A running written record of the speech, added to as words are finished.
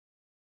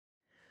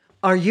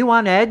Are you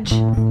on edge?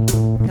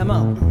 Come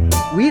on.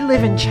 We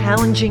live in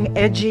challenging,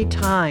 edgy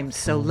times,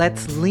 so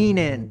let's lean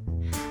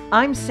in.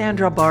 I'm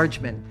Sandra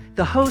Bargman,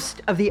 the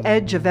host of The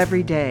Edge of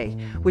Every Day,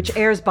 which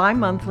airs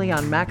bi-monthly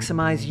on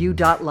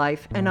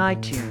MaximizeU.life and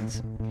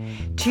iTunes.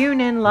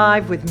 Tune in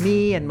live with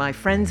me and my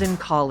friends and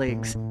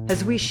colleagues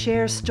as we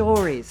share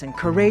stories and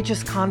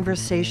courageous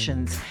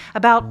conversations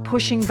about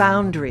pushing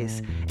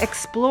boundaries,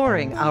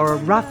 exploring our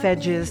rough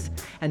edges,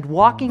 and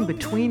walking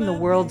between the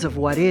worlds of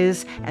what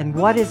is and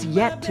what is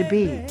yet to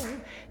be.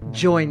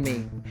 Join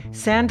me,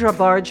 Sandra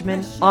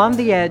Bargman, on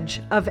the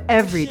edge of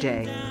every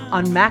day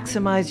on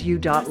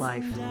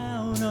MaximizeU.life.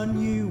 Down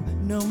on you,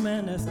 no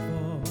man has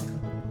fallen.